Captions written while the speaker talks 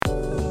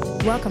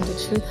Welcome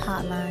to Truth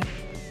Hotline.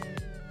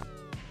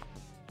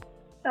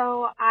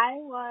 So I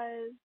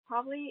was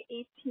probably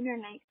 18 or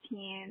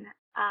 19,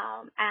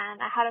 and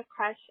I had a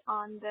crush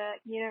on the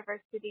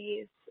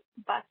university's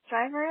bus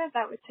driver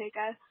that would take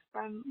us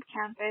from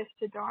campus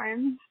to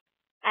dorms.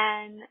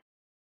 And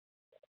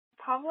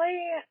probably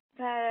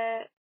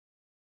the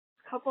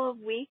couple of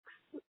weeks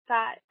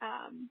that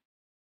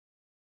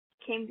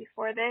came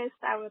before this,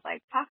 I would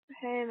talk to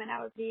him, and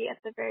I would be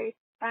at the very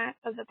front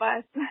of the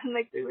bus, and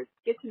we would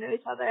get to know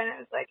each other, and it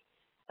was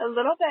a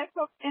little bit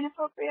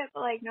inappropriate,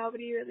 but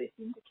nobody really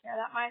seemed to care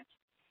that much.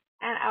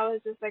 And I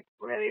was just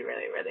really,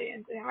 really, really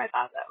into him. I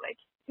thought that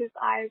his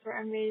eyes were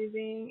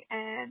amazing.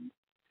 And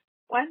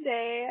one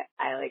day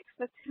I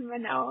slipped him a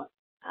note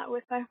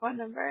with my phone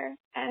number,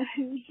 and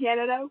he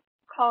ended up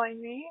calling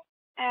me.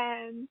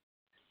 And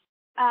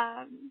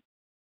I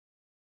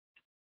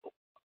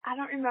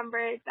don't remember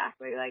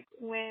exactly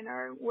when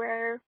or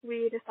where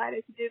we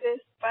decided to do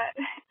this, but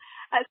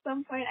at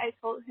some point I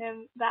told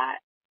him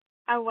that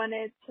I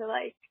wanted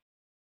to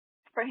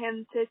for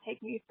him to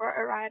take me for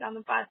a ride on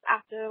the bus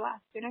after the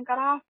last student got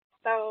off.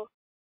 So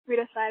we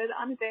decided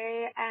on a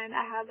day, and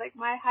I had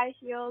my high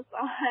heels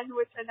on,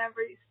 which I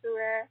never used to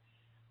wear,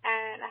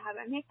 and I had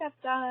my makeup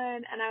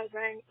done, and I was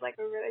wearing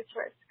a really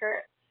short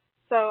skirt.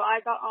 So I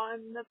got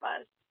on the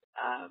bus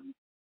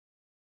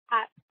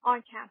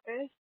on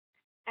campus,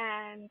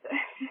 and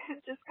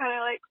just kind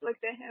of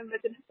looked at him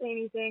but didn't say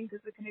anything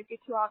because it couldn't be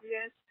too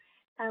obvious,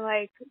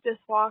 and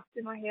just walked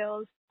in my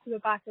heels to the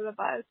back of the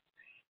bus.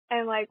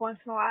 And once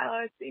in a while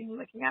I would see him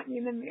looking at me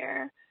in the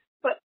mirror.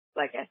 But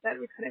like I said,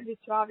 we couldn't be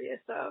too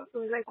obvious, so it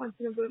was once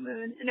in a blue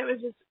moon, and it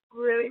was just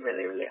really,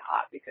 really, really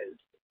hot because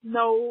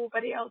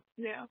nobody else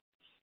knew.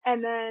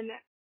 And then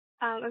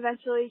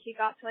eventually he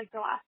got to the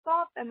last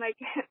stop, and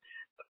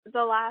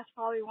the last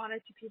probably one or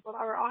two people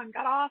that were on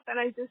got off, and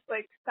I just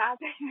sat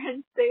there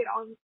and stayed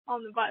on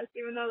the bus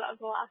even though that was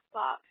the last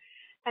stop.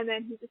 And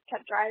then he just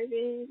kept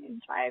driving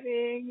and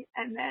driving,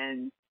 and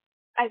then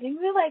I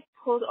think we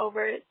pulled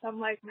over at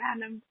some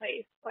random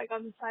place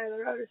on the side of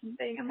the road or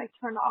something, and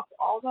turned off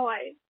all the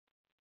lights.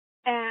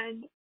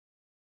 And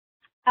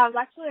I was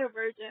actually a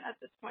virgin at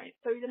this point,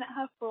 so we didn't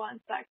have full on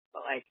sex,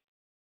 but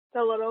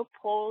the little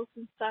poles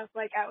and stuff,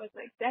 I was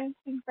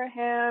dancing for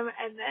him.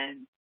 And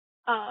then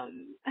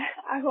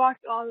I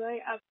walked all the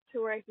way up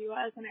to where he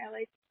was, and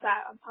I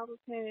sat on top of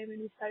him,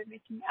 and we started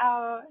making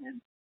out,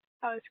 and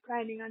I was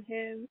grinding on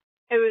him.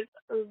 It was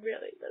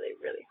really, really,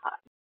 really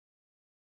hot.